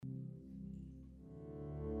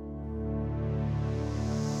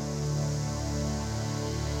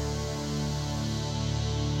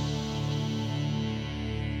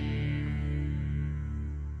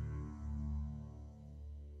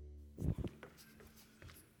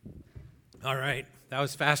All right, that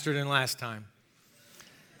was faster than last time.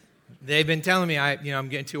 They've been telling me I'm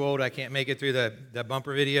getting too old. I can't make it through the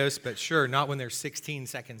bumper videos, but sure, not when they're 16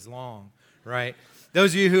 seconds long, right?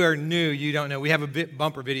 Those of you who are new, you don't know. We have a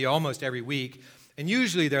bumper video almost every week, and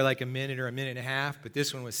usually they're like a minute or a minute and a half, but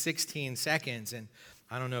this one was 16 seconds, and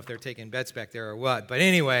I don't know if they're taking bets back there or what. But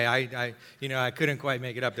anyway, I couldn't quite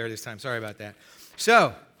make it up there this time. Sorry about that.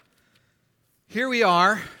 So here we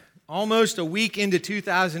are, almost a week into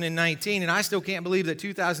 2019, and I still can't believe that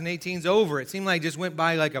 2018 is over. It seemed like it just went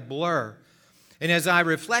by like a blur. And as I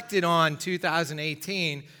reflected on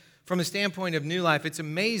 2018, from the standpoint of New Life, it's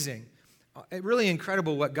amazing. Really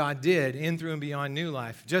incredible what God did in, through, and beyond New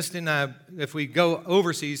Life. Just if we go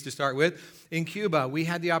overseas to start with, in Cuba, we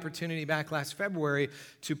had the opportunity back last February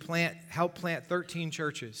to help plant 13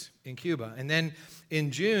 churches in Cuba. And then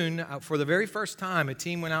in June, for the very first time, a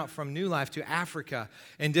team went out from New Life to Africa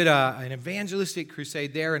and did an evangelistic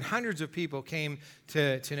crusade there, and hundreds of people came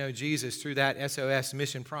to know Jesus through that SOS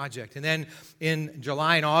mission project. And then in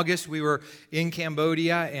July and August, we were in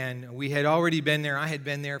Cambodia, and we had already been there. I had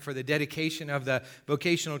been there for the dedication of the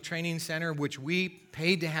vocational training center, which we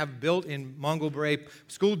paid to have built in Mongoulbray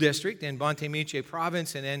School District in Bante Miche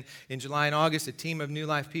Province. And then in July and August, a team of New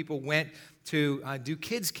Life people went to do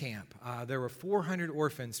kids camp. There were 400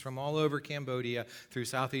 orphans from all over Cambodia through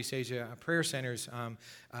Southeast Asia Prayer Center's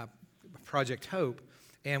Project Hope.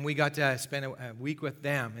 And we got to spend a week with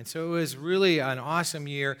them. And so it was really an awesome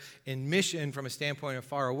year in mission from a standpoint of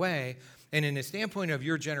far away. And in the standpoint of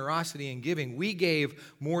your generosity and giving, we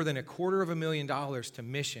gave more than $250,000 to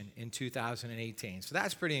mission in 2018. So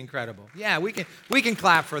that's pretty incredible. Yeah, we can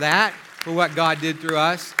clap for that, for what God did through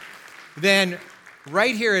us. Then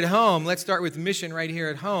right here at home, let's start with mission right here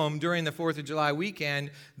at home. During the 4th of July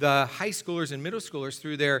weekend, the high schoolers and middle schoolers,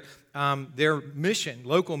 through their mission,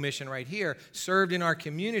 local mission right here, served in our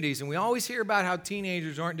communities. And we always hear about how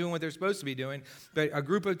teenagers aren't doing what they're supposed to be doing, but a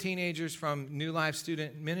group of teenagers from New Life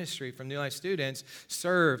Student Ministry, from New Life students,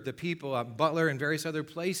 served the people of Butler and various other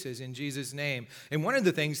places in Jesus' name. And one of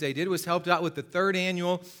the things they did was helped out with the 3rd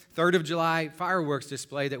annual 3rd of July fireworks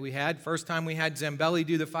display that we had. First time we had Zambelli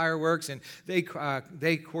do the fireworks, and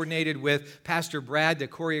they coordinated with Pastor Brad to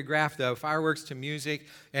choreograph the fireworks to music.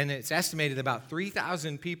 And it's estimated about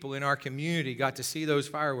 3,000 people in our community got to see those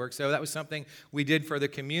fireworks. So that was something we did for the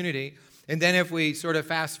community. And then if we sort of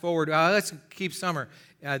fast forward, let's keep summer.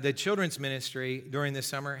 The children's ministry during the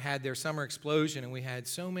summer had their summer explosion, and we had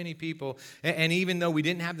so many people. And even though we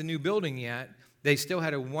didn't have the new building yet, they still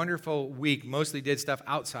had a wonderful week. Mostly did stuff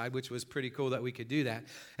outside, which was pretty cool that we could do that.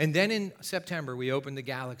 And then in September, we opened the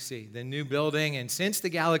Galaxy, the new building. And since the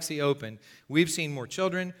Galaxy opened, we've seen more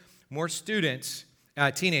children, more students,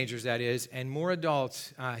 teenagers that is, and more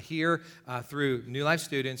adults here through New Life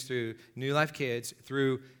students, through New Life kids,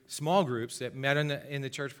 through small groups that met in the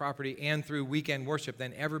church property, and through weekend worship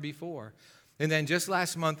than ever before. And then just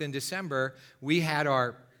last month in December, we had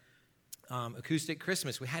our acoustic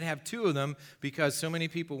Christmas. We had to have 2 of them because so many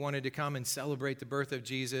people wanted to come and celebrate the birth of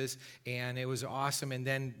Jesus, and it was awesome. And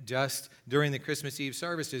then just during the Christmas Eve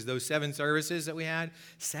services, those 7 services that we had,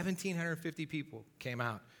 1,750 people came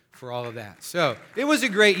out for all of that. So it was a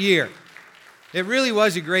great year. It really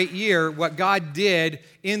was a great year, what God did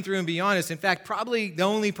in, through, and beyond us. In fact, probably the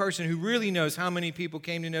only person who really knows how many people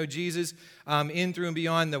came to know Jesus in, through, and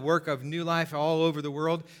beyond the work of New Life all over the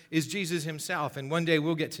world is Jesus himself. And one day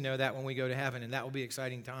we'll get to know that when we go to heaven, and that will be an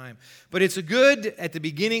exciting time. But it's good at the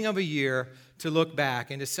beginning of a year to look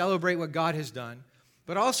back and to celebrate what God has done,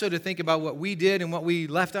 but also to think about what we did and what we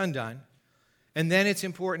left undone. And then it's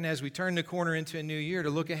important as we turn the corner into a new year to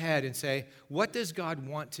look ahead and say, what does God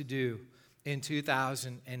want to do in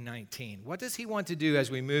 2019? What does he want to do as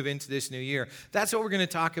we move into this new year? That's what we're going to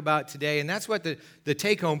talk about today, and that's what the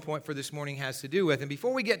take-home point for this morning has to do with. And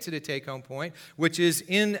before we get to the take-home point, which is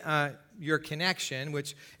in your connection,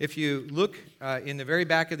 which if you look in the very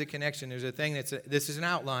back of the connection, there's a thing this is an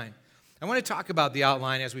outline. I want to talk about the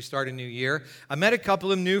outline as we start a new year. I met a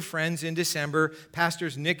couple of new friends in December,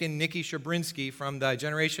 Pastors Nick and Nikki Shabrinsky from the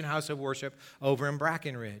Generation House of Worship over in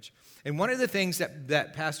Brackenridge. And one of the things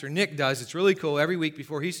that Pastor Nick does, it's really cool, every week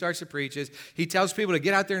before he starts to preach, is he tells people to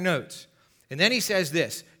get out their notes. And then he says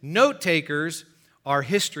this: note takers are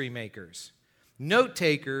history makers. Note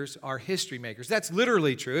takers are history makers. That's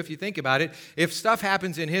literally true if you think about it. If stuff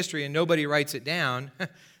happens in history and nobody writes it down,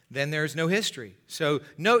 then there's no history. So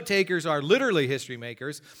note takers are literally history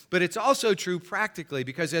makers, but it's also true practically,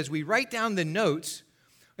 because as we write down the notes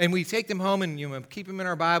and we take them home and keep them in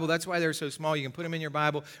our Bible, that's why they're so small, you can put them in your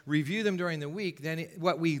Bible, review them during the week, then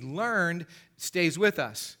what we learned stays with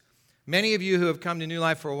us. Many of you who have come to New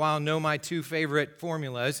Life for a while know my two favorite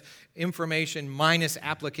formulas. Information minus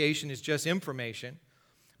application is just information,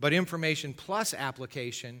 but information plus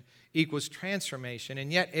application equals transformation.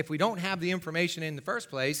 And yet, if we don't have the information in the first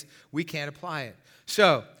place, we can't apply it.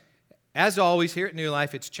 So, as always, here at New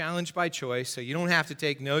Life, it's challenge by choice, so you don't have to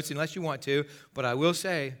take notes unless you want to, but I will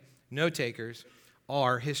say, note takers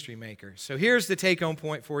are history makers. So here's the take-home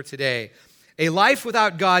point for today. A life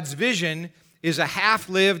without God's vision is a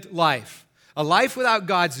half-lived life. A life without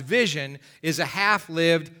God's vision is a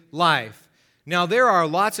half-lived life. Now, there are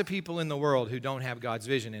lots of people in the world who don't have God's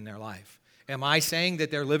vision in their life. Am I saying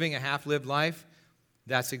that they're living a half-lived life?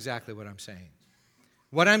 That's exactly what I'm saying.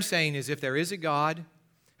 What I'm saying is if there is a God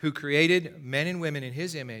who created men and women in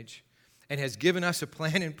His image and has given us a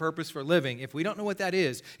plan and purpose for living, if we don't know what that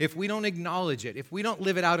is, if we don't acknowledge it, if we don't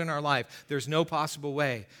live it out in our life, there's no possible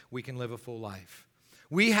way we can live a full life.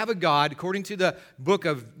 We have a God, according to the book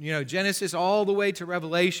of Genesis all the way to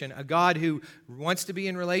Revelation, a God who wants to be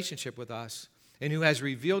in relationship with us and who has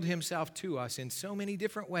revealed Himself to us in so many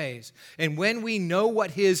different ways. And when we know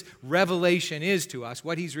what His revelation is to us,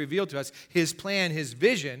 what He's revealed to us, His plan, His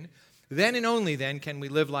vision, then and only then can we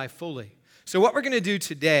live life fully. So what we're going to do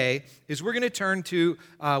today is we're going to turn to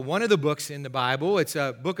one of the books in the Bible. It's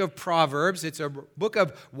a book of Proverbs. It's a book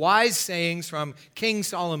of wise sayings from King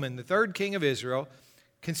Solomon, the third king of Israel,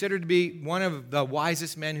 considered to be one of the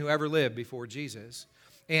wisest men who ever lived before Jesus.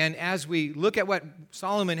 And as we look at what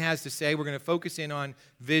Solomon has to say, we're going to focus in on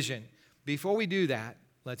vision. Before we do that,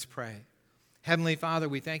 let's pray. Heavenly Father,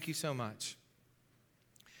 we thank you so much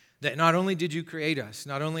that not only did you create us,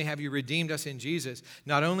 not only have you redeemed us in Jesus,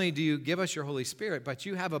 not only do you give us your Holy Spirit, but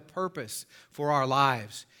you have a purpose for our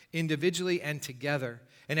lives, individually and together.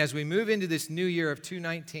 And as we move into this new year of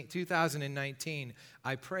 2019,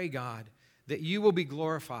 I pray, God, that you will be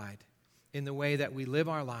glorified in the way that we live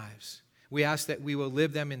our lives. We ask that we will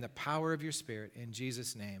live them in the power of your Spirit. In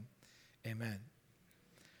Jesus' name, amen.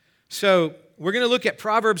 So we're going to look at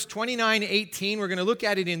Proverbs 29:18. We're going to look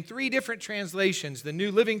at it in three different translations. The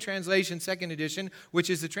New Living Translation, second edition, which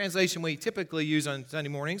is the translation we typically use on Sunday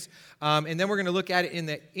mornings. And then we're going to look at it in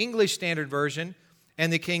the English Standard Version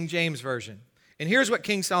and the King James Version. And here's what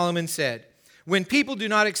King Solomon said. When people do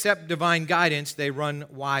not accept divine guidance, they run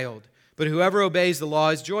wild. But whoever obeys the law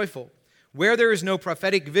is joyful. Where there is no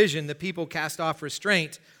prophetic vision, the people cast off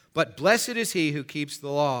restraint. But blessed is he who keeps the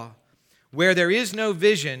law. Where there is no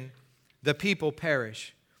vision, the people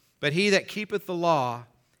perish. But he that keepeth the law,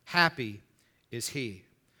 happy is he.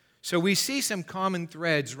 So we see some common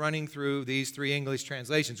threads running through these three English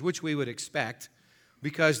translations, which we would expect,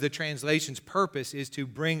 because the translation's purpose is to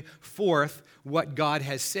bring forth what God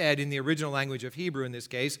has said in the original language of Hebrew in this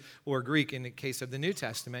case, or Greek in the case of the New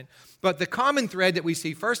Testament. But the common thread that we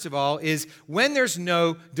see, first of all, is when there's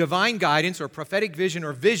no divine guidance or prophetic vision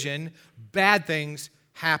or vision, bad things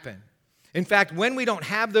happen. In fact, when we don't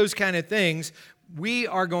have those kind of things, we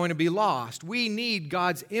are going to be lost. We need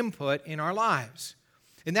God's input in our lives.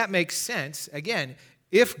 And that makes sense. Again,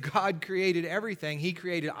 if God created everything, He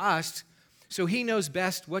created us, so He knows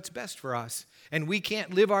best what's best for us. And we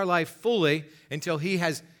can't live our life fully until He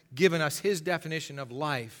has given us His definition of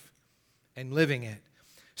life and living it.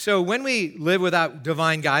 So when we live without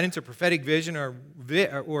divine guidance or prophetic vision or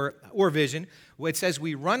vision, it says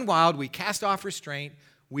we run wild, we cast off restraint,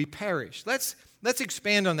 we perish. Let's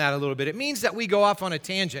expand on that a little bit. It means that we go off on a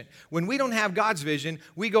tangent. When we don't have God's vision,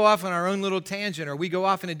 we go off on our own little tangent, or we go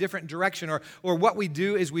off in a different direction, or what we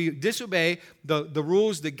do is we disobey the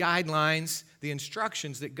rules, the guidelines, the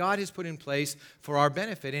instructions that God has put in place for our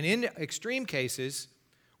benefit. And in extreme cases,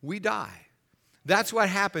 we die. That's what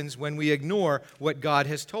happens when we ignore what God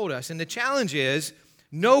has told us. And the challenge is,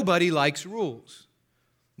 nobody likes rules.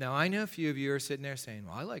 Now, I know a few of you are sitting there saying,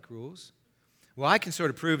 well, I like rules. Well, I can sort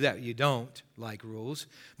of prove that you don't like rules,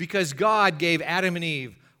 because God gave Adam and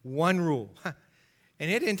Eve one rule. And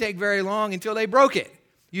it didn't take very long until they broke it.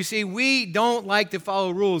 You see, we don't like to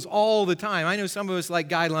follow rules all the time. I know some of us like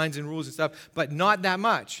guidelines and rules and stuff, but not that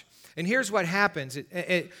much. And here's what happens.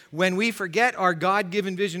 When we forget our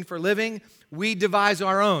God-given vision for living, we devise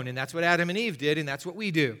our own. And that's what Adam and Eve did, and that's what we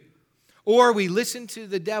do. Or we listen to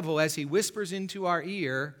the devil as he whispers into our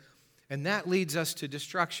ear, and that leads us to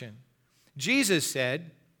destruction. Jesus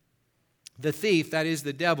said, the thief, that is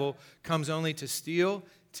the devil, comes only to steal,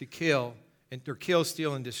 to kill,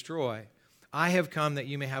 steal, and destroy. I have come that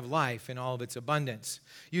you may have life in all of its abundance.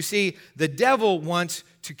 You see, the devil wants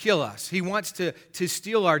to kill us. He wants to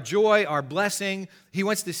steal our joy, our blessing. He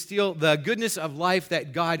wants to steal the goodness of life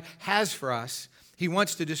that God has for us. He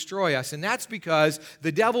wants to destroy us. And that's because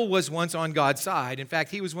the devil was once on God's side. In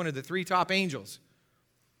fact, he was one of the three top angels.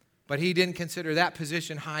 But he didn't consider that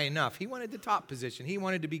position high enough. He wanted the top position. He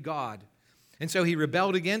wanted to be God. And so he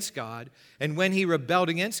rebelled against God. And when he rebelled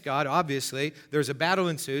against God, obviously, there's a battle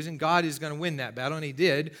ensues, and God is going to win that battle, and he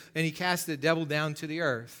did. And he cast the devil down to the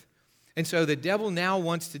earth. And so the devil now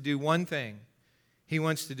wants to do one thing. He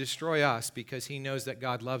wants to destroy us because he knows that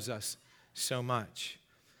God loves us so much.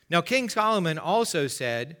 Now, King Solomon also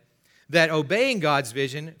said that obeying God's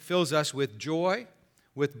vision fills us with joy,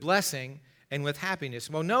 with blessing, and with happiness.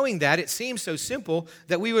 Well, knowing that, it seems so simple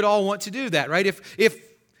that we would all want to do that, right? If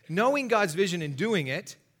knowing God's vision and doing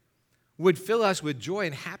it would fill us with joy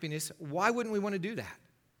and happiness, why wouldn't we want to do that?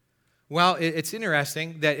 Well, it's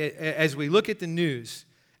interesting that as we look at the news,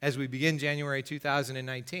 as we begin January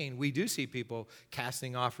 2019, we do see people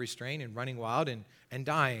casting off restraint and running wild and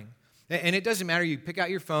dying. And it doesn't matter. You pick out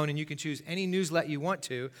your phone and you can choose any newslet you want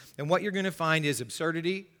to, and what you're going to find is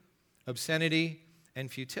absurdity, obscenity,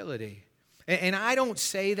 and futility. And I don't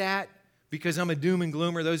say that because I'm a doom and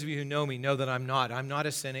gloomer. Those of you who know me know that I'm not. I'm not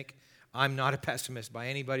a cynic. I'm not a pessimist by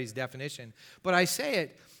anybody's definition. But I say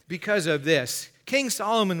it because of this. King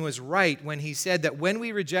Solomon was right when he said that when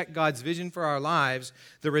we reject God's vision for our lives,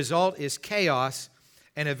 the result is chaos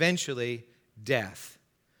and eventually death.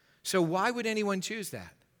 So why would anyone choose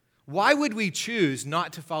that? Why would we choose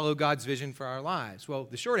not to follow God's vision for our lives? Well,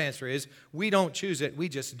 the short answer is we don't choose it, we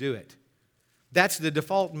just do it. That's the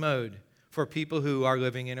default mode for people who are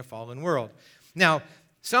living in a fallen world. Now,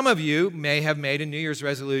 some of you may have made a New Year's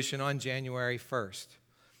resolution on January 1st.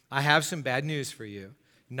 I have some bad news for you.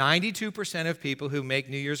 92% of people who make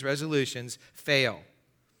New Year's resolutions fail.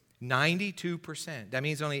 92%. That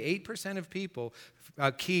means only 8% of people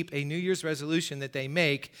keep a New Year's resolution that they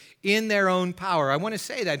make in their own power. I want to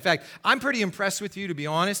say that. In fact, I'm pretty impressed with you, to be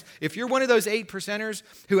honest. If you're one of those 8%ers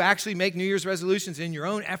who actually make New Year's resolutions in your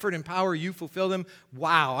own effort and power, you fulfill them,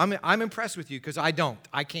 wow, I'm impressed with you because I don't.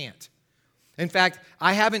 I can't. In fact,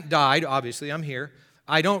 I haven't died. Obviously, I'm here.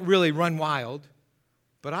 I don't really run wild,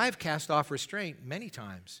 but I've cast off restraint many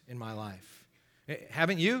times in my life.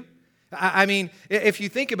 Haven't you? I mean, if you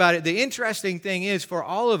think about it, the interesting thing is for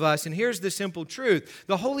all of us, and here's the simple truth,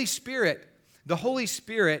 the Holy Spirit,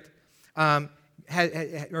 God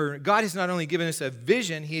has not only given us a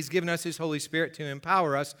vision, He's given us His Holy Spirit to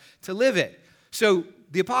empower us to live it. So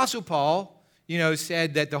the Apostle Paul,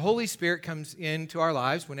 said that the Holy Spirit comes into our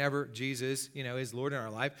lives whenever Jesus, is Lord in our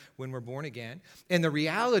life, when we're born again. And the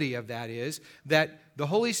reality of that is that the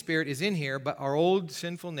Holy Spirit is in here, but our old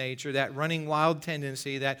sinful nature, that running wild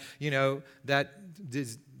tendency, that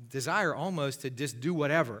desire almost to just do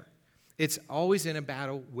whatever, it's always in a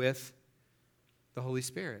battle with the Holy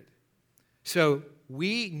Spirit. So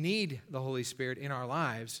we need the Holy Spirit in our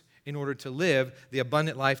lives in order to live the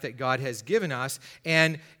abundant life that God has given us.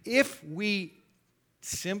 And if we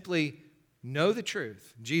simply know the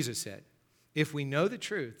truth, Jesus said, if we know the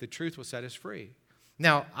truth will set us free.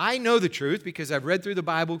 Now, I know the truth because I've read through the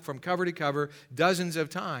Bible from cover to cover dozens of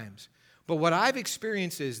times. But what I've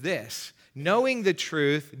experienced is this: knowing the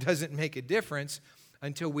truth doesn't make a difference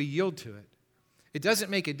until we yield to it. It doesn't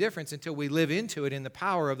make a difference until we live into it in the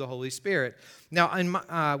power of the Holy Spirit. Now,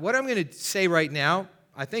 what I'm going to say right now,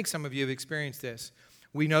 I think some of you have experienced this.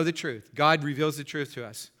 We know the truth. God reveals the truth to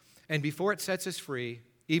us. And before it sets us free,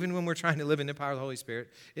 even when we're trying to live in the power of the Holy Spirit,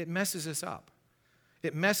 it messes us up.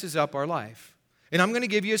 It messes up our life. And I'm going to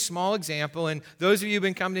give you a small example. And those of you who have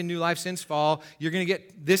been coming to New Life since fall, you're going to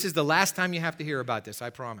this is the last time you have to hear about this,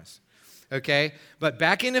 I promise. Okay? But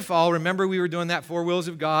back in the fall, remember we were doing that 4 wills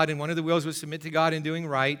of God, and one of the wills was submit to God in doing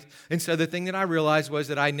right. And so the thing that I realized was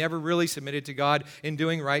that I never really submitted to God in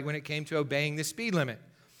doing right when it came to obeying the speed limit.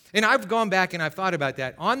 And I've gone back and I've thought about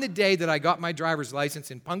that. On the day that I got my driver's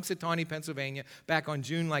license in Punxsutawney, Pennsylvania, back on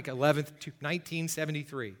June 11th,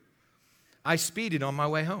 1973, I speeded on my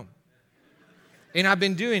way home. And I've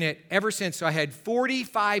been doing it ever since. So I had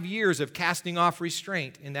 45 years of casting off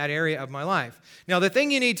restraint in that area of my life. Now, the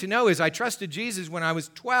thing you need to know is I trusted Jesus when I was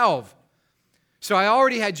 12. So I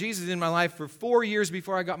already had Jesus in my life for 4 years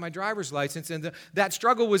before I got my driver's license. And that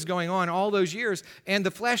struggle was going on all those years. And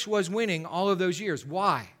the flesh was winning all of those years.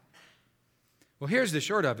 Why? Well, here's the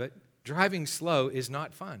short of it. Driving slow is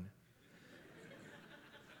not fun.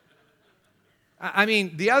 I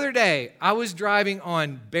mean, the other day, I was driving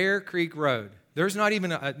on Bear Creek Road. There's not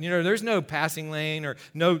even there's no passing lane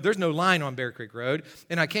there's no line on Bear Creek Road.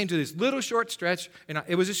 And I came to this little short stretch, and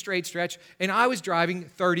it was a straight stretch, and I was driving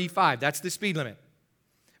 35. That's the speed limit.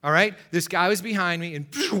 All right? This guy was behind me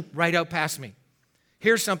and right out past me.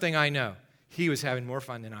 Here's something I know. He was having more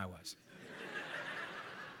fun than I was.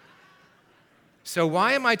 So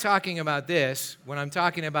why am I talking about this when I'm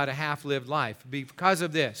talking about a half-lived life? Because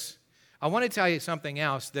of this. I want to tell you something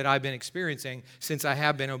else that I've been experiencing since I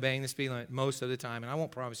have been obeying the speed limit most of the time. And I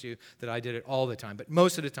won't promise you that I did it all the time, but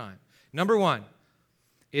most of the time. Number one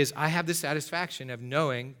is I have the satisfaction of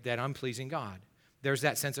knowing that I'm pleasing God. There's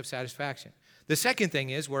that sense of satisfaction. The second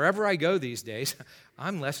thing is, wherever I go these days,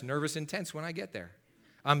 I'm less nervous and tense when I get there.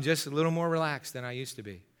 I'm just a little more relaxed than I used to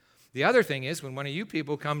be. The other thing is, when one of you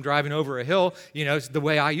people come driving over a hill, the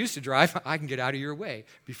way I used to drive, I can get out of your way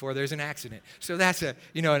before there's an accident. So that's an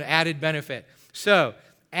added benefit. So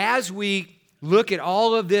as we look at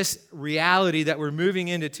all of this reality that we're moving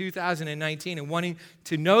into 2019 and wanting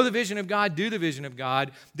to know the vision of God, do the vision of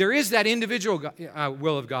God, there is that individual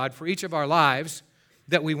will of God for each of our lives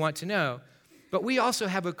that we want to know. But we also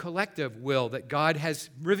have a collective will that God has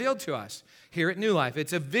revealed to us here at New Life.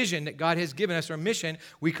 It's a vision that God has given us, or mission,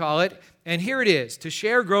 we call it. And here it is, to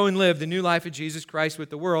share, grow, and live the new life of Jesus Christ with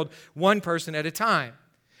the world, one person at a time.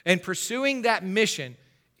 And pursuing that mission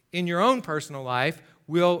in your own personal life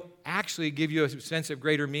will actually give you a sense of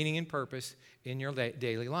greater meaning and purpose in your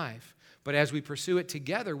daily life. But as we pursue it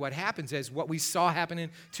together, what happens is what we saw happen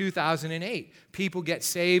in 2008. People get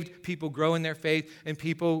saved, people grow in their faith, and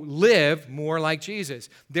people live more like Jesus.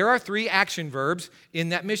 There are 3 action verbs in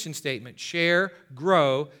that mission statement: share,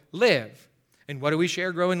 grow, live. And what do we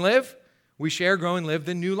share, grow, and live? We share, grow, and live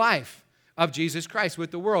the new life of Jesus Christ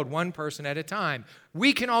with the world, one person at a time.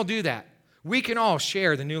 We can all do that. We can all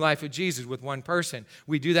share the new life of Jesus with one person.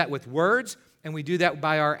 We do that with words, and we do that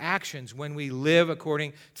by our actions when we live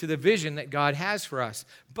according to the vision that God has for us.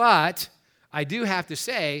 But I do have to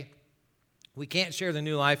say, we can't share the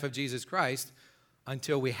new life of Jesus Christ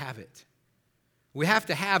until we have it. We have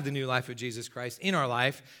to have the new life of Jesus Christ in our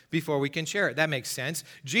life before we can share it. That makes sense.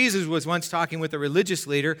 Jesus was once talking with a religious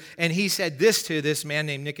leader, and he said this to this man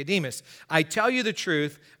named Nicodemus: I tell you the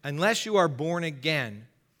truth, unless you are born again,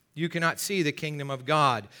 you cannot see the kingdom of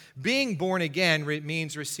God. Being born again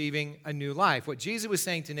means receiving a new life. What Jesus was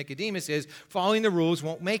saying to Nicodemus is following the rules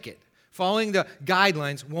won't make it. Following the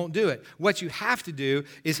guidelines won't do it. What you have to do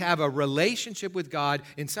is have a relationship with God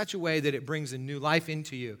in such a way that it brings a new life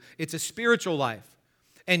into you. It's a spiritual life.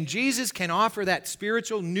 And Jesus can offer that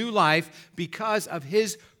spiritual new life because of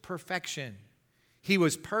his perfection. He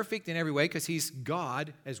was perfect in every way because he's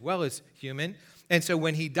God as well as human. And so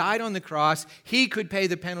when he died on the cross, he could pay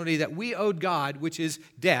the penalty that we owed God, which is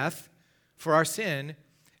death, for our sin.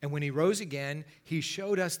 And when he rose again, he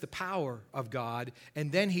showed us the power of God.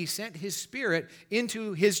 And then he sent his Spirit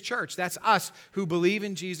into his church. That's us who believe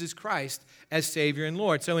in Jesus Christ as Savior and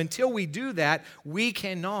Lord. So until we do that, we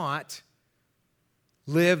cannot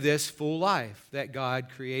live this full life that God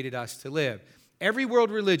created us to live. Every world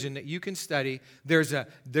religion that you can study, there's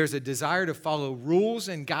a desire to follow rules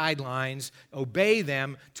and guidelines, obey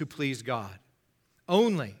them to please God.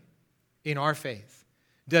 Only in our faith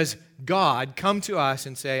does God come to us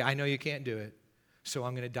and say, I know you can't do it, so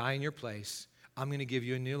I'm going to die in your place. I'm going to give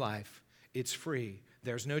you a new life. It's free.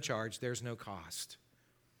 There's no charge. There's no cost.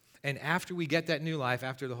 And after we get that new life,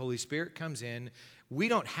 after the Holy Spirit comes in, we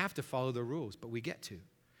don't have to follow the rules, but we get to.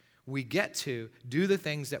 We get to do the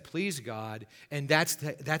things that please God, and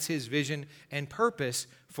that's his vision and purpose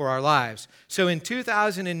for our lives. So in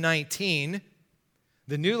 2019,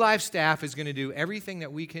 the New Life staff is going to do everything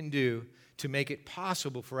that we can do to make it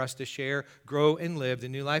possible for us to share, grow, and live the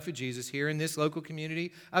new life of Jesus here in this local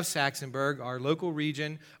community of Saxonburg, our local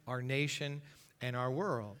region, our nation, and our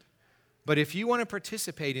world. But if you want to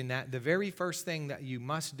participate in that, the very first thing that you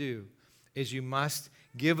must do is you must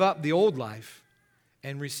give up the old life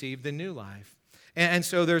and receive the new life. And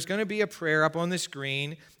so there's going to be a prayer up on the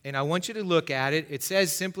screen, and I want you to look at it. It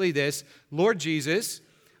says simply this: Lord Jesus,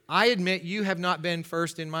 I admit you have not been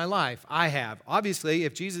first in my life. I have. Obviously,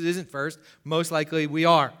 if Jesus isn't first, most likely we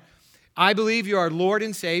are. I believe you are Lord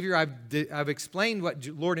and Savior. I've explained what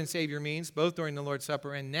Lord and Savior means, both during the Lord's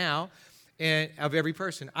Supper and now, and of every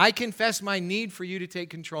person. I confess my need for you to take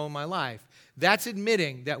control of my life. That's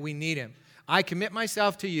admitting that we need him. I commit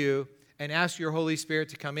myself to you and ask your Holy Spirit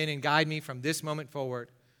to come in and guide me from this moment forward.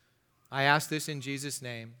 I ask this in Jesus'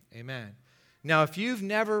 name. Amen. Now, if you've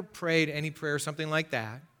never prayed any prayer, something like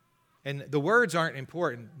that, and the words aren't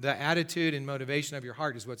important, the attitude and motivation of your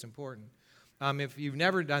heart is what's important. If you've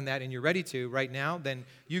never done that and you're ready to right now, then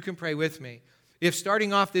you can pray with me. If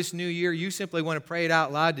starting off this new year, you simply want to pray it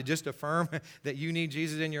out loud to just affirm that you need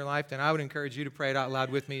Jesus in your life, then I would encourage you to pray it out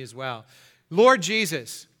loud with me as well. Lord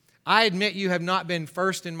Jesus, I admit you have not been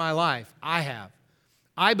first in my life. I have.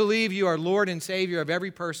 I believe you are Lord and Savior of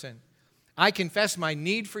every person. I confess my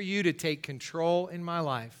need for you to take control in my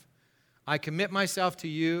life. I commit myself to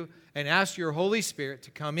you and ask your Holy Spirit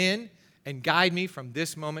to come in and guide me from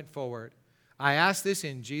this moment forward. I ask this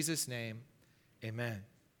in Jesus' name, amen.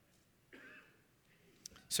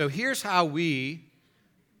 So here's how we,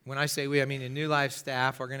 when I say we, I mean the New Life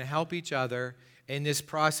staff, are going to help each other in this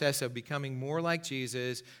process of becoming more like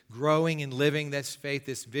Jesus, growing and living this faith,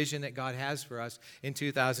 this vision that God has for us in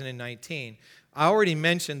 2019. I already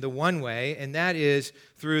mentioned the one way, and that is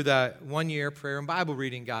through the one-year prayer and Bible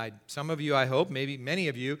reading guide. Some of you, I hope, maybe many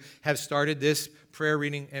of you, have started this prayer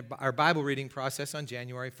reading or Bible reading process on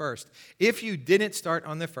January 1st. If you didn't start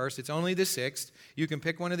on the 1st, it's only the 6th. You can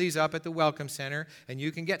pick one of these up at the Welcome Center, and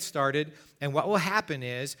you can get started. And what will happen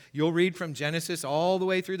is you'll read from Genesis all the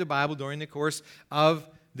way through the Bible during the course of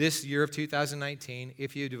this year of 2019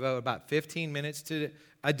 if you devote about 15 minutes to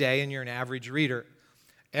a day and you're an average reader.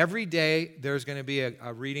 Every day, there's going to be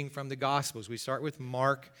a reading from the Gospels. We start with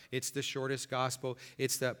Mark. It's the shortest gospel.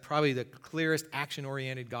 It's probably the clearest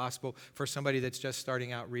action-oriented gospel for somebody that's just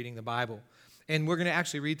starting out reading the Bible. And we're going to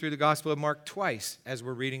actually read through the Gospel of Mark twice as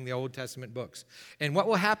we're reading the Old Testament books. And what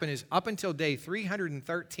will happen is up until day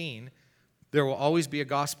 313, there will always be a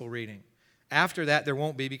gospel reading. After that, there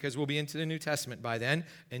won't be because we'll be into the New Testament by then.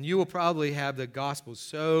 And you will probably have the Gospels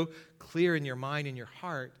so clear in your mind and your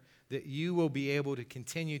heart that you will be able to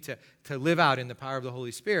continue to live out in the power of the Holy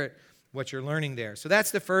Spirit what you're learning there. So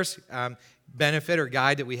that's the first benefit or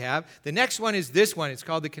guide that we have. The next one is this one. It's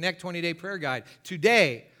called the Connect 20-Day Prayer Guide.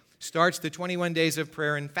 Today starts the 21 days of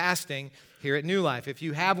prayer and fasting here at New Life. If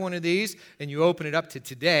you have one of these and you open it up to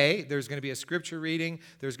today, there's going to be a scripture reading.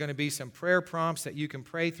 There's going to be some prayer prompts that you can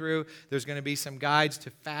pray through. There's going to be some guides to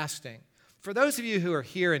fasting. For those of you who are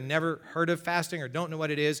here and never heard of fasting or don't know what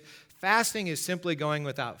it is, fasting is simply going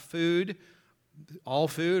without food, all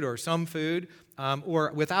food or some food,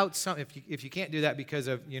 or without some, if you can't do that because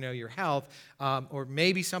of your health, or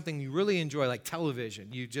maybe something you really enjoy like television.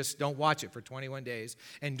 You just don't watch it for 21 days.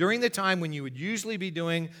 And during the time when you would usually be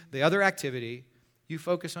doing the other activity, you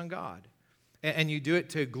focus on God. And you do it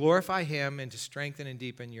to glorify Him and to strengthen and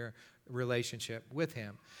deepen your relationship with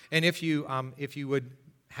Him. And if you would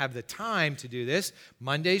have the time to do this,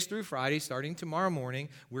 Mondays through Fridays, starting tomorrow morning,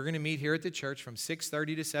 we're going to meet here at the church from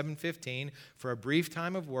 6:30 to 7:15 for a brief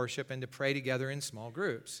time of worship and to pray together in small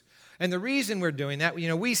groups. And the reason we're doing that,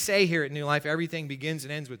 we say here at New Life, everything begins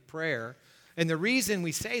and ends with prayer. And the reason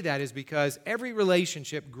we say that is because every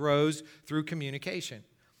relationship grows through communication.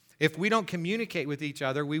 If we don't communicate with each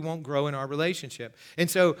other, we won't grow in our relationship. And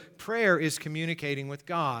so prayer is communicating with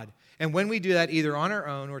God. And when we do that either on our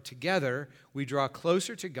own or together, we draw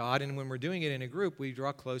closer to God. And when we're doing it in a group, we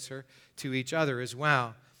draw closer to each other as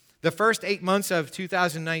well. The first 8 months of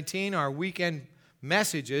 2019, our weekend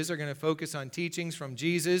messages are going to focus on teachings from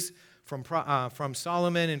Jesus, from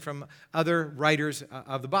Solomon, and from other writers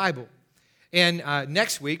of the Bible. And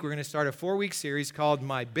next week, we're going to start a 4-week series called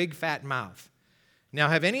My Big Fat Mouth. Now,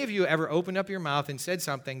 have any of you ever opened up your mouth and said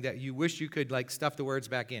something that you wish you could stuff the words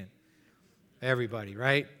back in? Everybody,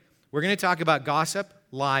 right? We're going to talk about gossip,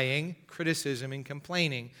 lying, criticism, and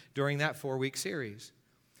complaining during that 4-week series.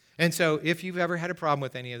 And so if you've ever had a problem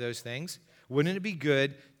with any of those things, wouldn't it be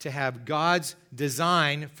good to have God's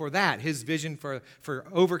design for that, His vision for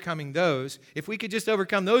overcoming those? If we could just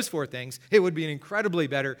overcome those 4 things, it would be an incredibly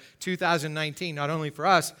better 2019, not only for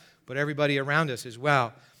us, but everybody around us as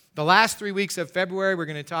well. The last 3 weeks of February, we're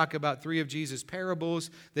going to talk about 3 of Jesus'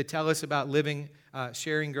 parables that tell us about living,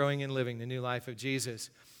 sharing, growing, and living the new life of Jesus.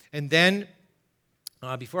 And then,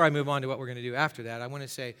 before I move on to what we're going to do after that, I want to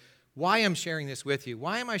say why I'm sharing this with you.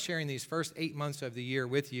 Why am I sharing these first 8 months of the year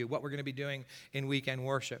with you, what we're going to be doing in weekend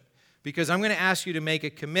worship? Because I'm going to ask you to make a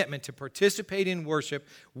commitment to participate in worship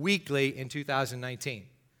weekly in 2019.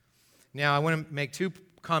 Now, I want to make 2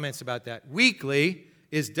 comments about that. Weekly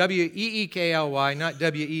is W-E-E-K-L-Y, not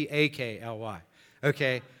W-E-A-K-L-Y,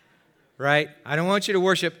 okay? Right? I don't want you to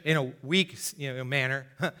worship in a week manner,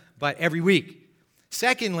 but every week.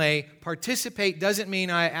 Secondly, participate doesn't mean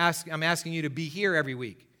I'm asking you to be here every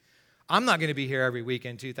week. I'm not going to be here every week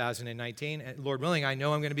in 2019. And Lord willing, I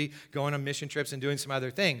know I'm going to be going on mission trips and doing some other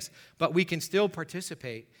things. But we can still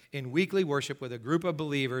participate in weekly worship with a group of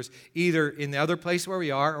believers, either in the other place where we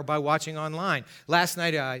are or by watching online. Last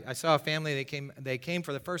night, I saw a family. They came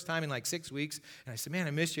for the first time in 6 weeks. And I said, man,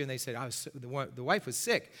 I missed you. And they said, the wife was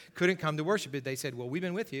sick, couldn't come to worship. They said, well, we've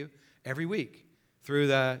been with you every week through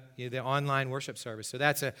the online worship service. So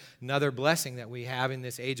that's another blessing that we have in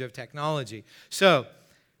this age of technology. So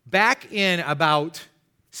back in about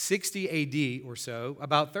 60 A.D. or so,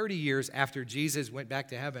 about 30 years after Jesus went back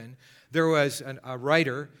to heaven, there was a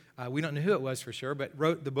writer, we don't know who it was for sure, but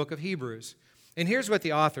wrote the book of Hebrews. And here's what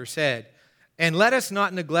the author said: "And let us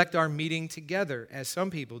not neglect our meeting together, as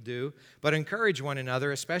some people do, but encourage one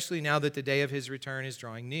another, especially now that the day of His return is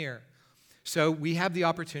drawing near. So we have the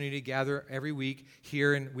opportunity to gather every week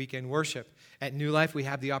here in weekend worship. At New Life, we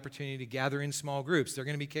have the opportunity to gather in small groups. They're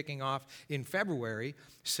going to be kicking off in February,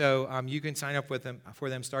 so you can sign up for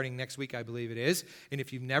them starting next week, I believe it is. And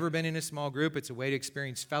if you've never been in a small group, it's a way to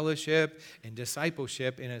experience fellowship and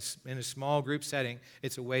discipleship in a small group setting.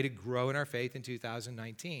 It's a way to grow in our faith in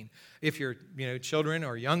 2019. If you're children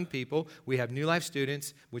or young people, we have New Life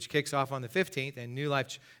Students, which kicks off on the 15th, and New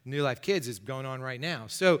Life Kids is going on right now.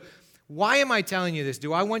 So why am I telling you this?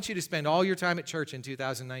 Do I want you to spend all your time at church in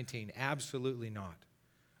 2019? Absolutely not.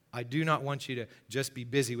 I do not want you to just be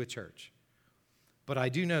busy with church. But I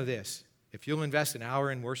do know this. If you'll invest an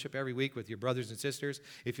hour in worship every week with your brothers and sisters,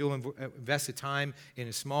 if you'll invest the time in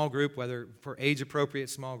a small group, whether for age-appropriate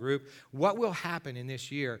small group, what will happen in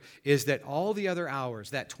this year is that all the other hours,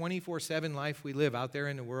 that 24/7 life we live out there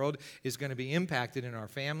in the world, is going to be impacted in our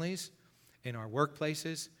families, in our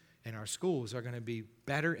workplaces, and our schools are going to be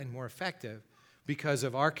better and more effective because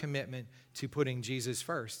of our commitment to putting Jesus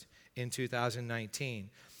first in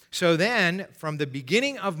 2019. So then, from the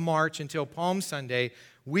beginning of March until Palm Sunday,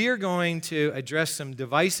 we are going to address some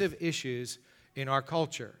divisive issues in our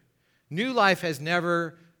culture. New Life has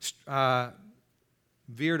never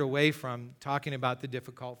veered away from talking about the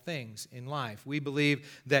difficult things in life. We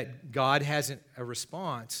believe that God has a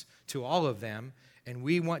response to all of them, and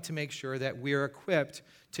we want to make sure that we are equipped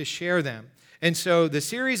to share them. And so the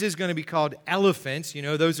series is going to be called Elephants.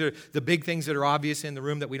 Those are the big things that are obvious in the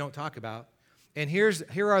room that we don't talk about. And here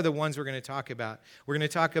are the ones we're going to talk about. We're going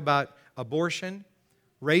to talk about abortion,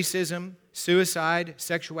 racism, suicide,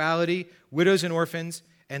 sexuality, widows and orphans,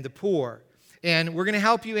 and the poor. And we're going to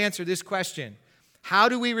help you answer this question. How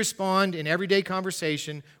do we respond in everyday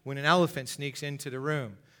conversation when an elephant sneaks into the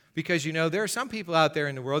room? Because, there are some people out there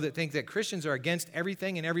in the world that think that Christians are against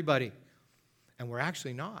everything and everybody. And we're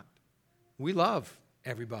actually not. We love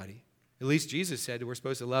everybody. At least Jesus said that we're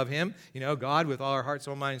supposed to love Him, God with all our heart,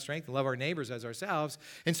 soul, mind, and strength, and love our neighbors as ourselves.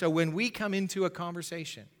 And so when we come into a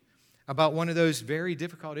conversation about one of those very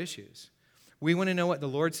difficult issues, we want to know what the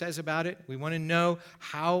Lord says about it. We want to know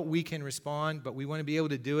how we can respond, but we want to be able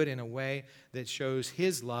to do it in a way that shows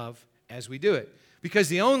His love as we do it. Because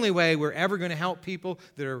the only way we're ever going to help people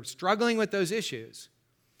that are struggling with those issues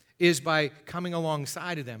is by coming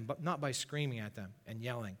alongside of them, but not by screaming at them and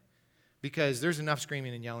yelling. Because there's enough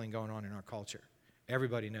screaming and yelling going on in our culture.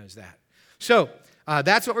 Everybody knows that. So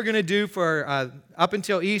that's what we're going to do for up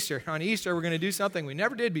until Easter. On Easter, we're going to do something we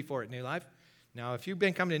never did before at New Life. Now, if you've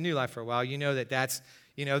been coming to New Life for a while, you know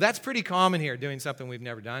that's pretty common here, doing something we've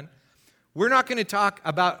never done. We're not going to talk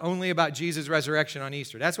only about Jesus' resurrection on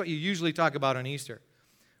Easter. That's what you usually talk about on Easter.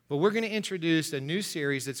 But we're going to introduce a new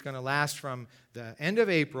series that's going to last from the end of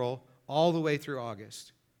April all the way through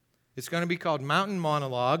August. It's going to be called Mountain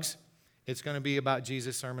Monologues. It's going to be about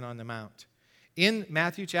Jesus' Sermon on the Mount. In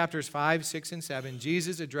Matthew chapters 5, 6, and 7,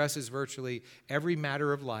 Jesus addresses virtually every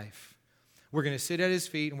matter of life. We're going to sit at His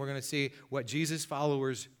feet and we're going to see what Jesus'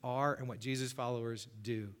 followers are and what Jesus' followers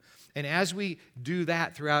do. And as we do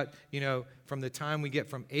that throughout, from the time we get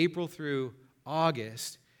from April through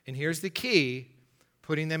August, and here's the key,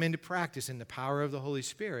 putting them into practice in the power of the Holy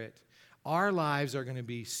Spirit, our lives are going to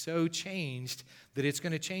be so changed that it's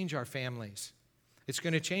going to change our families. It's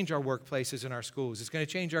going to change our workplaces and our schools. It's going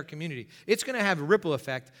to change our community. It's going to have a ripple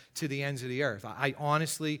effect to the ends of the earth. I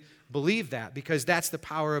honestly believe that because that's the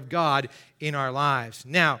power of God in our lives.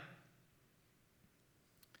 Now,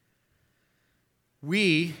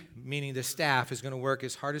 we, meaning the staff, is going to work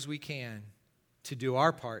as hard as we can to do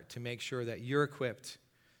our part to make sure that you're equipped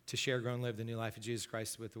to share, grow, and live the new life of Jesus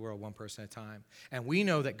Christ with the world one person at a time. And we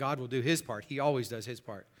know that God will do His part. He always does His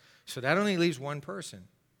part. So that only leaves one person.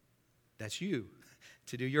 That's you,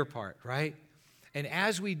 to do your part, right? And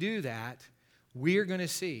as we do that, we're going to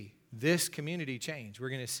see this community change. We're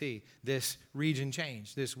going to see this region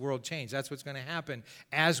change, this world change. That's what's going to happen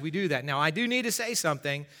as we do that. Now, I do need to say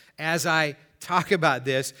something as I talk about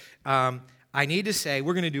this. I need to say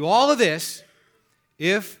we're going to do all of this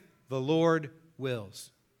if the Lord wills.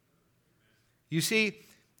 You see,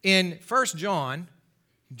 in 1 John,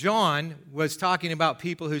 John was talking about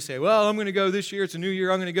people who say, well, I'm going to go this year. It's a new year.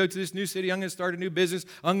 I'm going to go to this new city. I'm going to start a new business.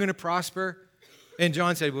 I'm going to prosper. And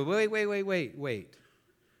John said, well, wait.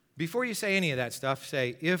 Before you say any of that stuff,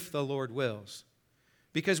 say, if the Lord wills.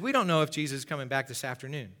 Because we don't know if Jesus is coming back this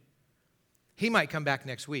afternoon. He might come back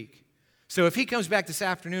next week. So if He comes back this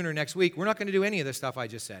afternoon or next week, we're not going to do any of the stuff I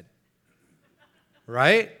just said.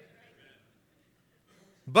 Right?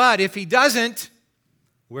 But if He doesn't,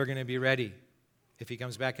 we're going to be ready. If he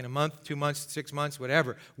comes back in a month, 2 months, 6 months,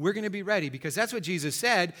 whatever, we're going to be ready because that's what Jesus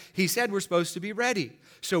said. He said we're supposed to be ready.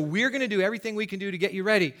 So we're going to do everything we can do to get you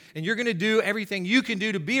ready. And you're going to do everything you can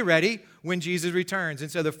do to be ready when Jesus returns.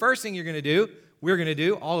 And so the first thing we're going to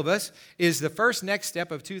do, all of us, is the first next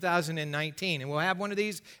step of 2019. And we'll have one of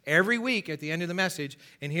these every week at the end of the message.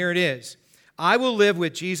 And here it is. I will live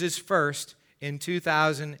with Jesus first in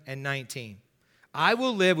 2019. I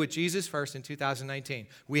will live with Jesus first in 2019.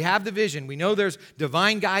 We have the vision. We know there's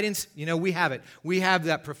divine guidance. We have it. We have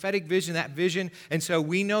that prophetic vision, that vision. And so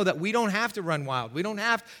we know that we don't have to run wild. We don't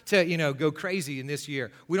have to, go crazy in this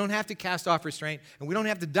year. We don't have to cast off restraint. And we don't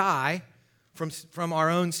have to die from our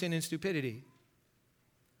own sin and stupidity.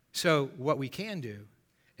 So what we can do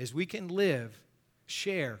is we can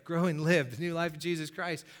grow and live the new life of Jesus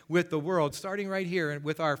Christ with the world, starting right here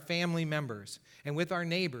with our family members and with our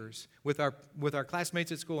neighbors, with our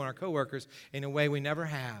classmates at school and our coworkers in a way we never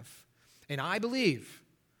have. And I believe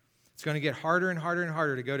it's going to get harder and harder and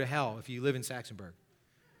harder to go to hell if you live in Saxonburg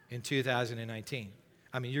in 2019.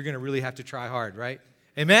 I mean, you're going to really have to try hard, right?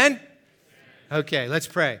 Amen? Okay, let's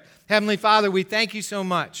pray. Heavenly Father, we thank you so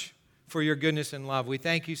much for your goodness and love. We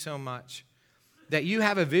thank you so much that you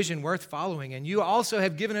have a vision worth following, and you also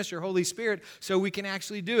have given us your Holy Spirit so we can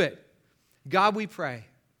actually do it. God, we pray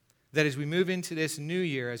that as we move into this new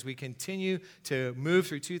year, as we continue to move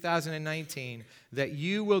through 2019, that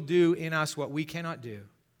you will do in us what we cannot do,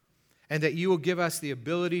 and that you will give us the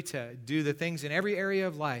ability to do the things in every area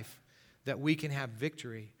of life that we can have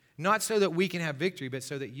victory. Not so that we can have victory, but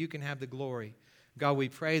so that you can have the glory. God, we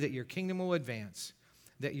pray that your kingdom will advance,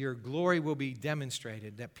 that your glory will be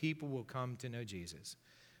demonstrated, that people will come to know Jesus.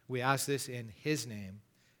 We ask this in his name.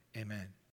 Amen.